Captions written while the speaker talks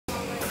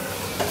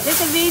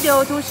This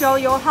video to show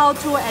you how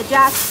to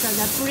adjust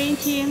the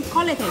printing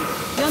quality.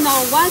 You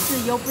know, once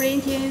you're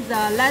printing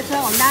the letter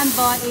or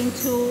number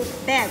into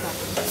bag,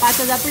 but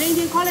the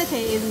printing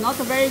quality is not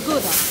very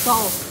good.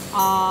 So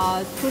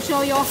to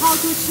show you how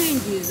to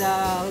change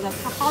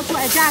how to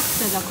adjust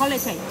the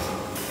quality.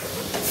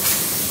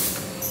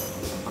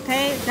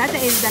 Okay, that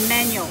is the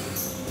menu,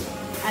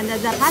 and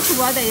the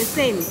password is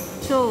same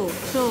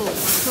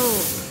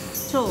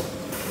 222.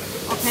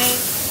 Okay,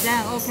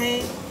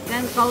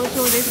 then go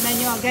to this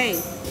menu again.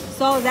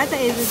 So that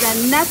is the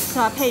next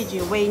page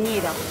we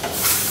need.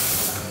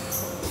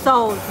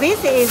 So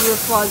this is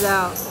for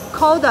the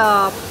cold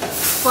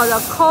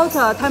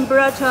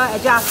temperature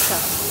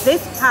adjust.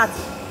 This part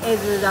is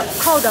the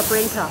cold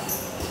printer.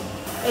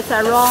 It's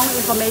a wrong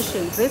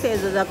information. This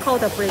is the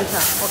cold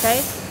printer.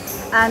 Okay.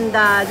 And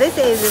this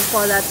is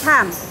for the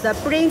time, the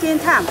printing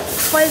time.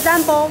 For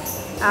example,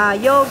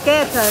 you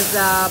get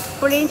the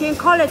printing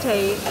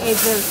quality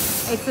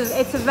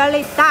it's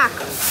very dark.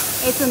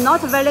 It's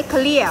not very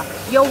clear.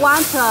 You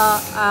want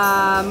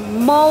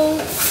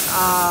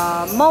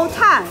more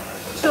time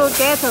to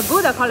get a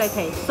good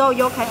quality. So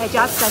you can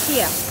adjust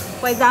here.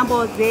 For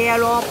example,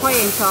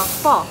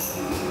 0.4.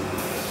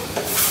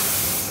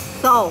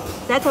 So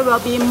that will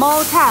be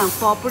more time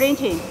for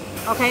printing.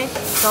 Okay,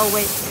 so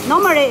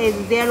normally is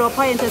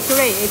 0.3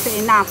 is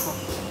enough.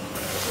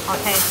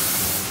 Okay,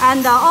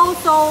 and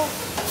also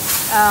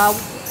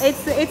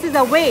it's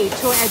the way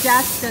to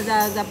adjust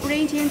the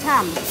printing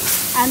time,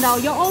 and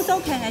you also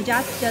can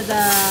adjust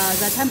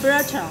the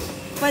temperature.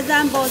 For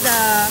example,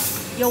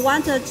 you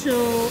wanted to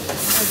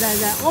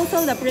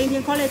also the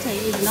printing quality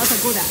is not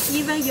good.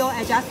 Even you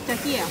adjust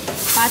here,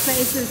 but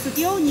it's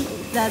still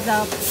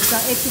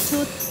it's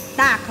too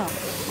dark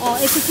or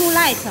it's too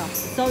light,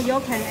 so you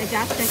can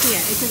adjust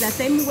here. It's the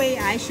same way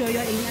I show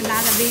you in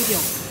another video.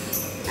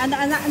 And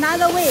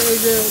another way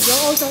is you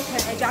also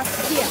can adjust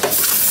here.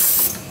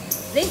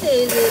 This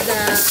is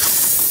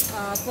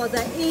for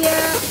the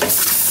ear.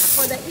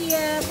 For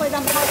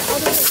example, how to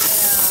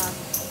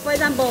for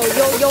example,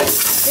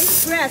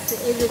 this press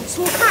is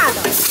too hard.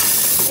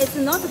 It's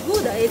not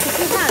good. It's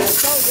too hard,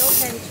 so you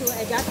can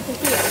adjust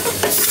here.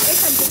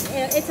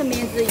 It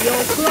means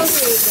your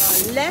close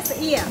is less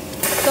ear,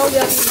 so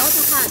will be not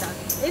hard.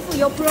 If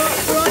you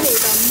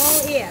press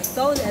more ear,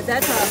 so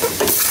that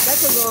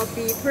will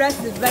be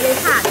pressed very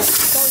hard.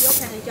 So you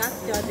can adjust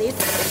this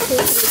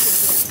two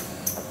switches here.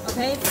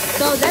 Okay,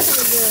 so that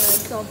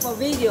is for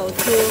video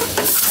to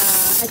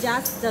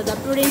adjust the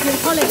printing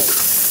quality.